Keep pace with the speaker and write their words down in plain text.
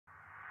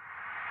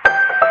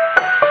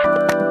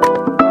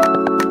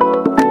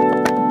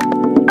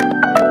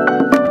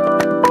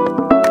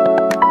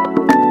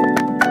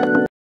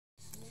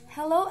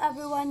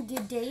everyone,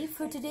 good day.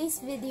 For today's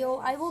video,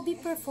 I will be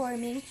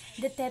performing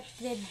the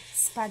Tepid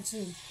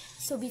sponging.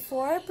 So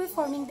before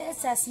performing the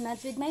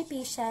assessment with my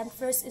patient,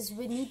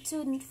 we need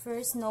to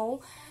first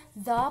know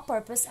the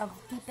purpose of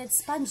Tepid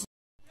sponging.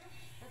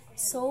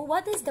 So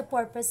what is the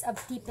purpose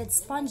of Tepid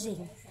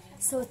sponging?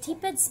 So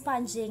Tepid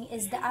sponging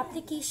is the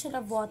application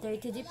of water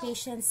to the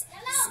patient's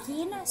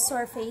skin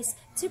surface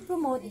to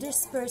promote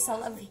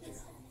dispersal of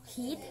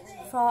heat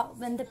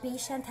when the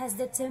patient has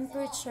the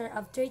temperature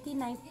of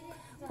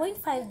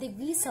 39.5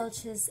 degrees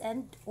Celsius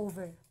and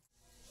over.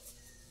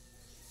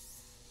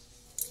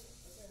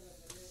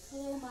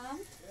 Hello ma'am,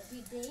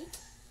 good day.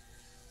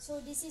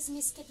 So this is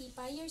Miss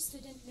Katipa, your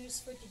student nurse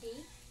for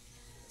today.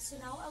 So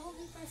now I will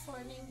be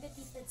performing the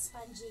Tepid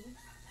sponging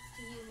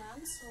to you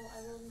ma'am. So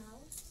I will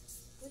now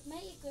put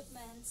my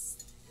equipments.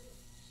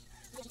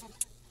 You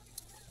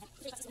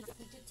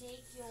need to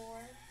take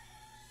your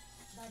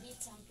body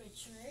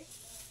temperature.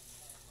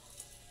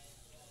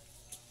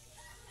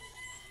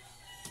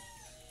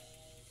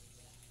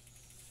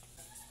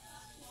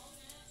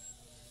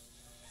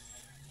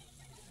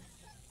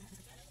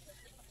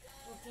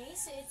 Okay,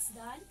 so it's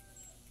done.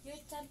 Your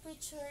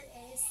temperature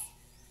is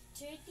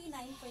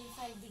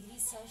 39.5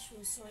 degrees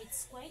Celsius, so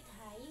it's quite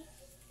high.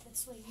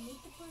 That's why you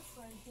need to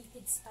perform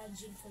Tepid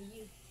sponging for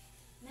you.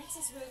 Next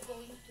is we're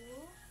going to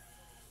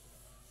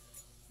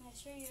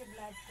measure your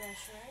blood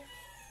pressure.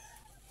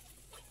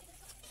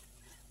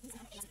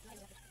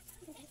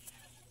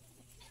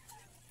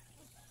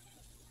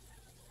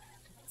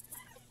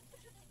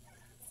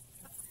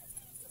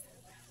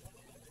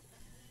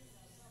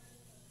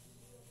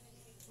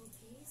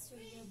 Okay, so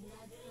your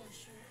blood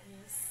pressure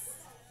is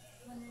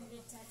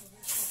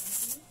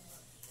 110/70.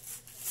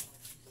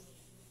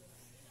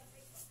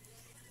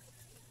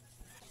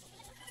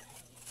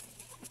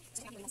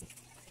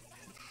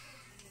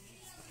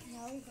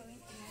 Now we're going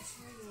to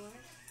measure your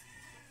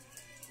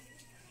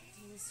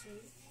pulse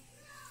rate.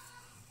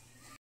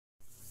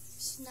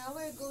 So now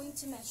we're going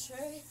to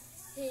measure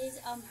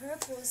her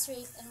pulse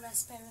rate and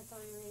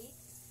respiratory rate.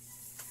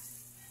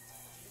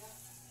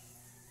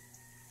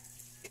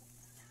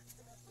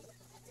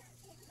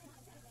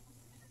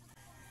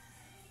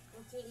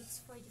 Okay, it's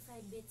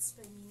 45 beats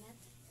per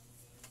minute.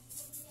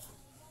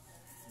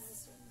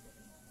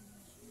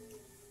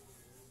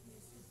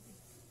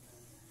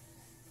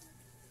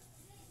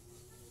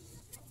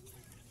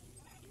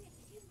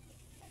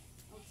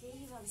 Okay,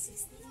 you have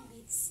 16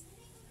 beats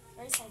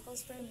or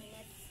cycles per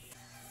minute.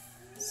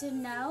 So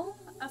now,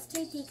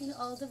 after taking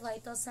all the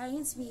vital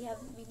signs, we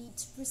need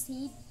to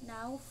proceed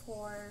now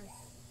for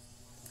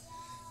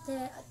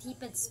the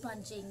Tepid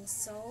sponging.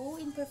 So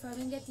in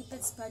performing the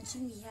Tepid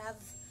sponging, we have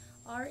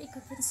our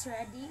equipments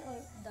ready,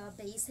 or the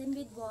basin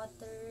with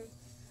water,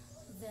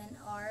 then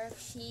our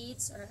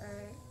sheets or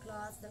our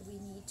cloth that we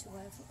need to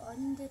wipe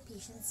on the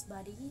patient's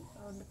body,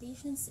 on the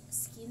patient's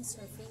skin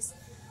surface.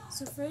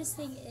 So first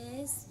thing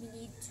is we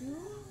need to,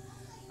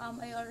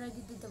 I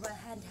already did the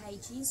hand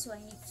hygiene, so I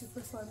need to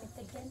perform it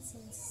again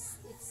since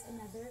it's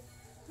another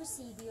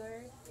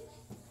procedure.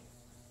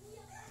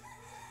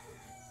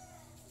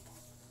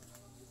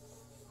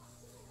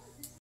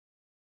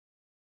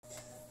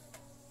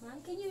 Ma'am,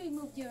 can you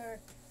remove your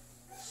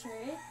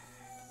shirt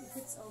if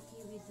it's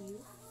okay with you?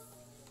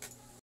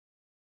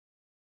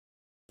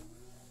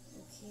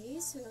 Okay,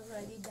 so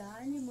already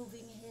done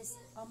removing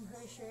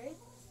her shirt.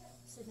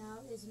 So now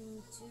is we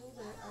need to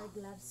wear our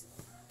gloves.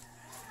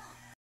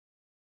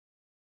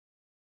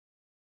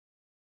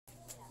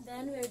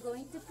 Then we're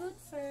going to put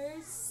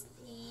first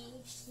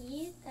a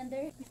sheet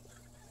under.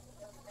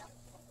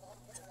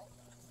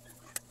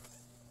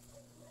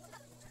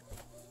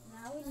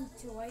 Now we need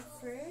to wipe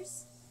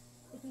first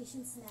the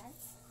patient's neck.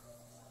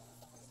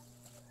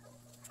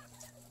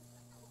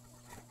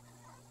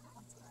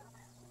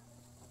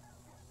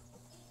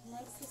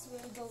 Next is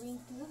we're going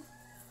to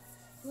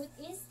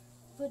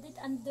put it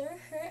under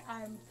her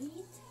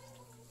armpit.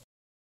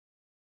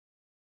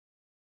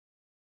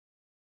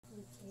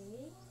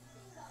 Okay.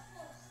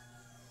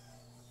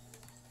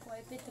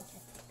 Wipe it again.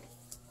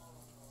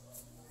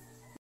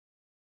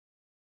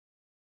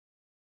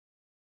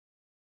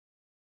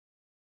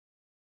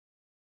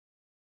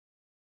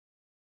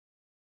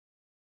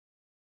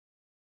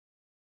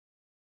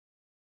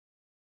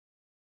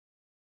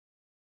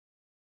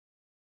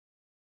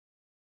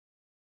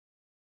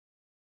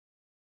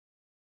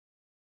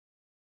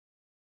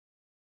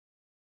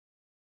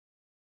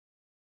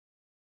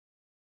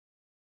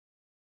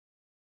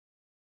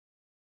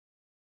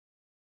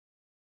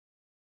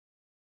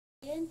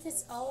 And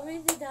it's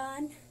already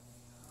done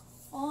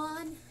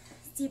on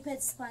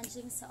Tepid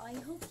sponging. So I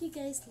hope you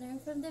guys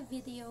learned from the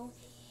video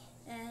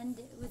and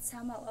would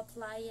somehow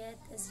apply it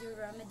as your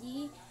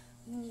remedy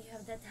when you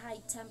have that high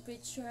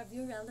temperature of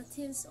your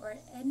relatives or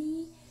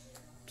any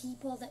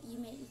people that you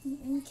may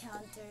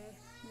encounter.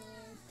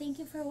 Thank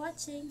you for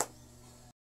watching.